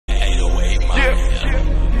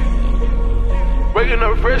Waking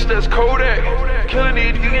up fresh, that's Kodak. Killing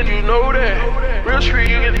these niggas, you know that. Real street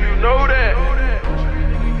niggas, you know that.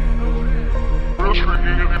 Real street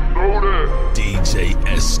niggas, you know that. DJ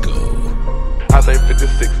Esco. I think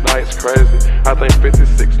 56 nights crazy. I think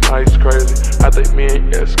 56 nights crazy. I think me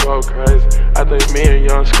and Esco crazy. I think me and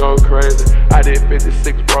Young Sko crazy. I did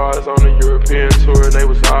 56 bras on the European tour and they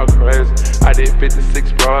was all crazy. I did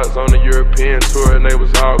 56 bras on the European tour and they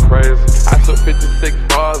was all crazy. I took 56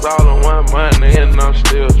 bars all in 1 month and I'm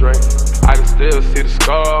still drinking. I can still see the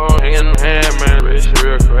scar on hand in hand, man, it's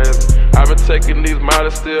real crazy. I've been taking these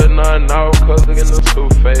models, still nothing off, cause looking the too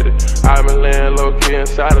faded. I've been laying low key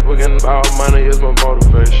inside of getting all money is my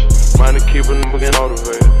motivation. Money keeping them getting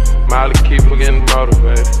motivated. Molly keep them getting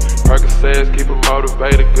motivated. Percocets keep them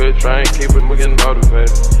motivated. Good train keep them getting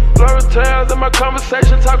motivated. Blurry tales in my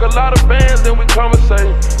conversation, talk a lot of bands and we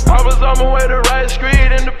conversate. I was on my way to right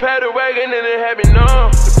street in the paddy wagon and it had me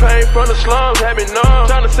numb. The pain from the slums had me numb.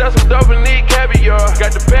 Trying to sell some dope and need caviar.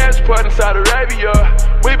 Got the passport in Saudi Arabia.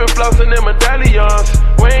 We been flossing in medallions.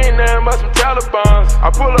 We ain't nothing but some Talibans.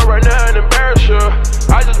 I pull up right now and embarrass you.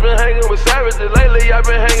 I just been hanging with savages. Lately I've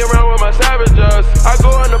been hanging around with my savages. I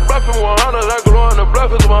go on the bluffing 100. I go on the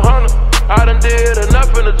bluffers 100. I done did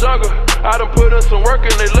enough in the jungle. I done put in some work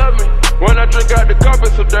and they love me. When I drink out the cup,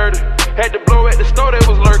 it's so dirty. Had to blow at the store, they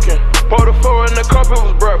was lurking. Poured a 4 in the cup, it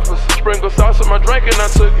was breakfast. Sprinkle sauce in my drink and I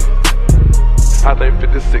took it. I think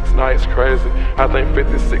 56 nights crazy. I think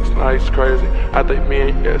 56 nights crazy. I think me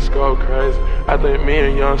and Esco crazy. I think me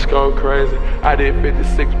and Young Sko crazy. I did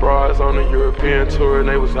 56 bras on the European tour and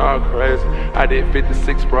they was all crazy. I did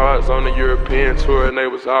 56 bras on the European tour and they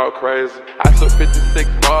was all crazy. I took 56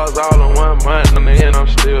 bars all in 1 month and then I'm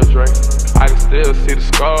still drinking. I can still see the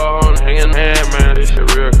scar on hand in hand, man, this shit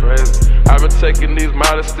real crazy. I've been taking these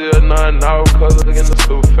models, still nothing off, cause I'm getting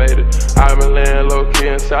too faded. I've been laying low key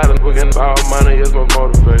inside and looking all money is my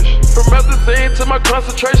motivation. From methazine to my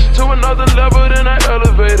concentration to another level, then I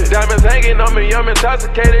elevated. Diamonds hanging on me, I'm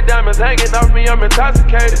intoxicated. Diamonds hanging off me, I'm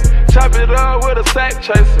intoxicated. Chop it up with a sack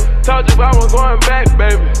chaser. Told you I was going back,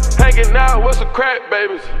 baby. Hanging out with some crack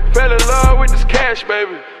babies. Fell in love with this cash,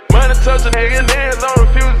 baby. Money touching, hanging hands on a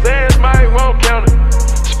few Zans, might won't count it.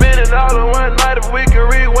 Spend it all in 1 night, if we can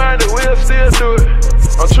rewind it, we'll still do it.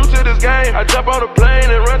 I'm true to this game, I jump on a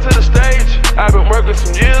plane and run to the stage. I've been working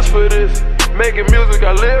some years for this. Making music,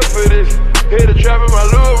 I live for this. Hit the trap in my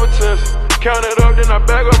Louis Vuittons. Count it up, then I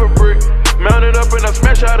bag up a brick. Mount it up and I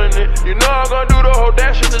smash out in it. You know I'm gonna do the whole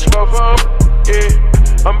dash in this motherfucker. Yeah.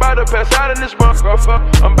 I'm about to pass out in this motherfucker.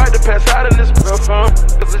 I'm about to pass out in this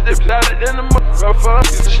motherfucker. Cause this shit out in the motherfucker.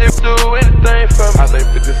 This shit do anything for me. I think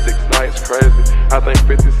 56 nights crazy. I think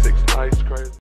 56 nights crazy.